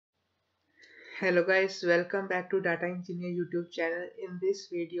Hello guys, welcome back to Data Engineer YouTube channel. In this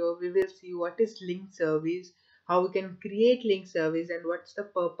video, we will see what is link service, how we can create link service, and what's the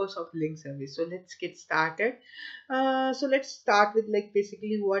purpose of link service. So let's get started. So let's start with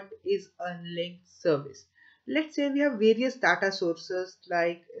basically what is a link service. Let's say we have various data sources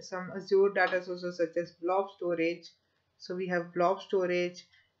like some Azure data sources such as blob storage. So we have blob storage,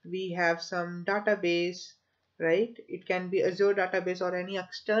 we have some database, right? It can be Azure database or any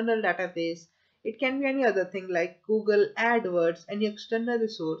external database. It can be any other thing like Google AdWords, any external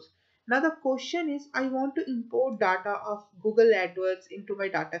resource. Now the question is, I want to import data of Google AdWords into my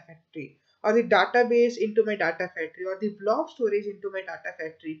data factory, or the database into my data factory, or the blob storage into my data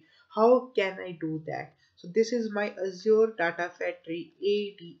factory. How can I do that? So this is my Azure Data Factory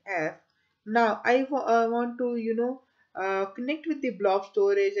ADF. Now I want to connect with the blob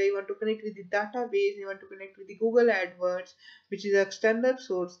storage. I want to connect with the database. I want to connect with the Google AdWords, which is an external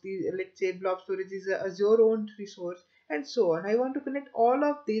source. Let's say blob storage is a Azure owned resource, and so on. I want to connect all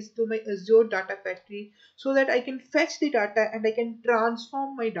of these to my Azure Data Factory so that I can fetch the data and I can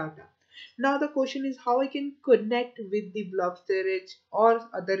transform my data. Now the question is how I can connect with the blob storage or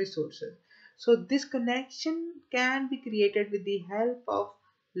other resources. So this connection can be created with the help of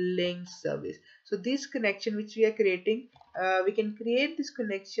link service. So this connection which we are creating, we can create this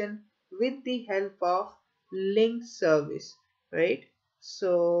connection with the help of link service, right?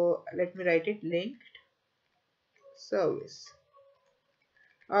 So let me write it, linked service.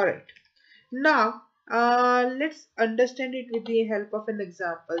 All right, now let's understand it with the help of an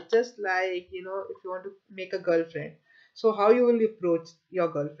example. Just like, if you want to make a girlfriend, so how you will approach your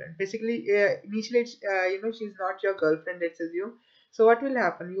girlfriend. Basically, initially it's, she's not your girlfriend, let's assume. So what will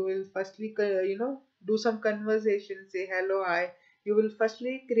happen? You will firstly do some conversation, say hello, hi. You will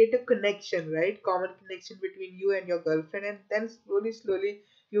firstly create a connection, right? Common connection between you and your girlfriend, and then slowly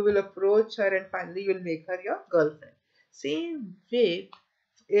you will approach her, and finally you will make her your girlfriend. Same way,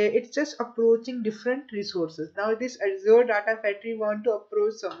 it's just approaching different resources. Now this Azure Data Factory want to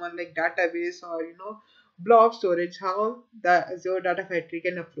approach someone like database or blob storage. How the Azure Data Factory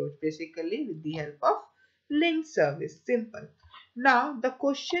can approach? Basically with the help of link service. Simple. Now the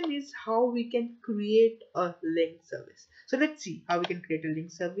question is how we can create a link service. So let's see how we can create a link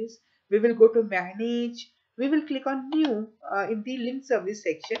service. We will go to manage. We will click on new in the link service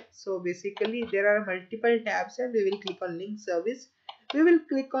section. So basically there are multiple tabs and we will click on link service. We will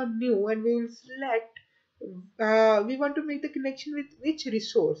click on new and we will select we want to make the connection with which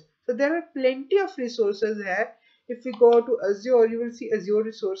resource. So there are plenty of resources here. If we go to Azure, you will see Azure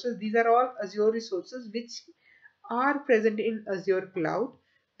resources. These are all Azure resources which are present in Azure cloud.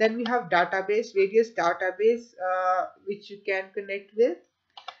 Then we have database, various database which you can connect with.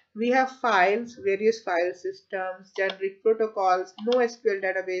 We have files, various file systems, generic protocols, NoSQL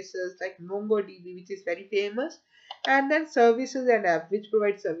databases like MongoDB, which is very famous, and then services and apps which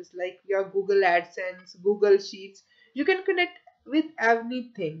provide service like your Google AdSense, Google Sheets. You can connect with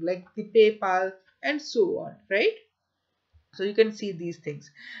anything like the PayPal and so on, right? So you can see these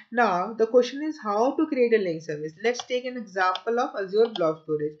things. Now the question is how to create a link service. Let's take an example of Azure Blob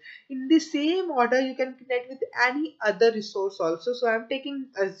Storage. In the same order, you can connect with any other resource also. So I'm taking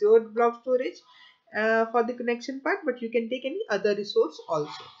Azure Blob Storage for the connection part, but you can take any other resource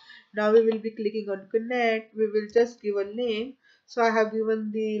also. Now we will be clicking on connect. We will just give a name. So I have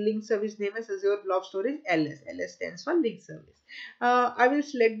given the link service name as Azure Blob Storage LS. LS stands for link service. I will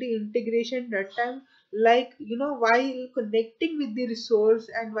select the integration runtime, like while connecting with the resource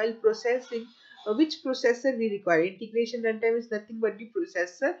and while processing, which processor we require. Integration runtime is nothing but the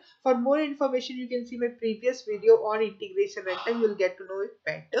processor. For more information, you can see my previous video on integration runtime. You'll get to know it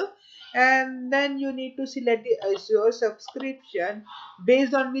better. And then you need to select the Azure subscription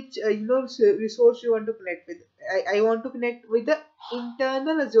based on which resource you want to connect with. I want to connect with the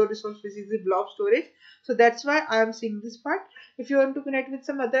internal Azure resource, which is the blob storage. So that's why I am seeing this part. If you want to connect with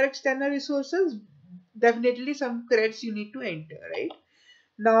some other external resources, definitely some credits you need to enter, right?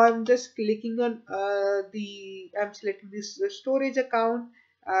 Now I'm just clicking on I'm selecting this storage account,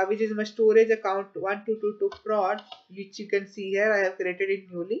 which is my storage account 1222 prod, which you can see here. I have created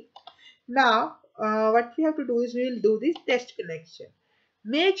it newly. Now what we have to do is we will do this test connection.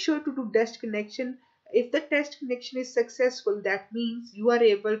 Make sure to do test connection. If the test connection is successful, that means you are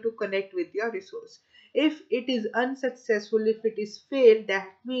able to connect with your resource. If it is unsuccessful, if it is failed, that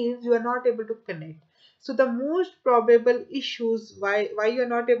means you are not able to connect. So the most probable issues why you are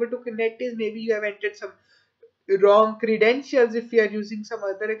not able to connect is maybe you have entered some wrong credentials. If you are using some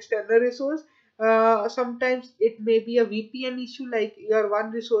other external resource, sometimes it may be a VPN issue, like your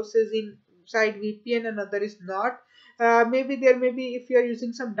one resource is inside VPN, another is not. Maybe there may be, if you are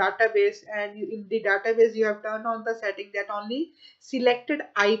using some database and in the database you have turned on the setting that only selected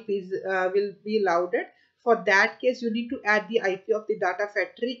IPs will be loaded. For that case, you need to add the IP of the data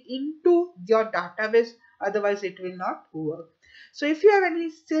factory into your database, otherwise it will not work. So if you have any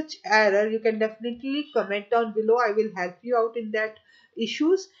such error, you can definitely comment down below. I will help you out in that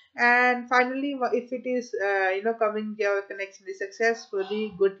issues. And finally, if it is coming, your connection is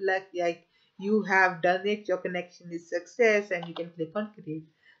successfully, good luck. Like, you have done it, your connection is success, and you can click on create.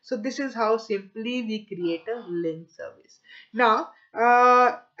 So this is how simply we create a link service. Now,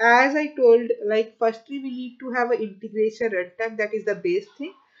 as I told, like, firstly we need to have an integration runtime. That is the base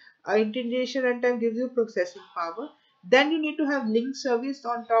thing. Integration runtime gives you processing power. Then you need to have link service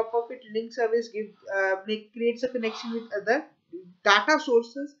on top of it. Link service creates a connection with other data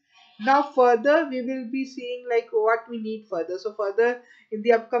sources. Now further we will be seeing like what we need further. So further in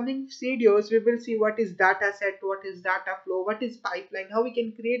the upcoming videos we will see what is data set, what is data flow, what is pipeline, how we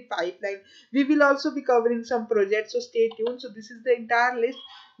can create pipeline. We will also be covering some projects, so stay tuned. So this is the entire list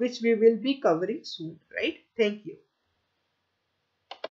which we will be covering soon, right? Thank you.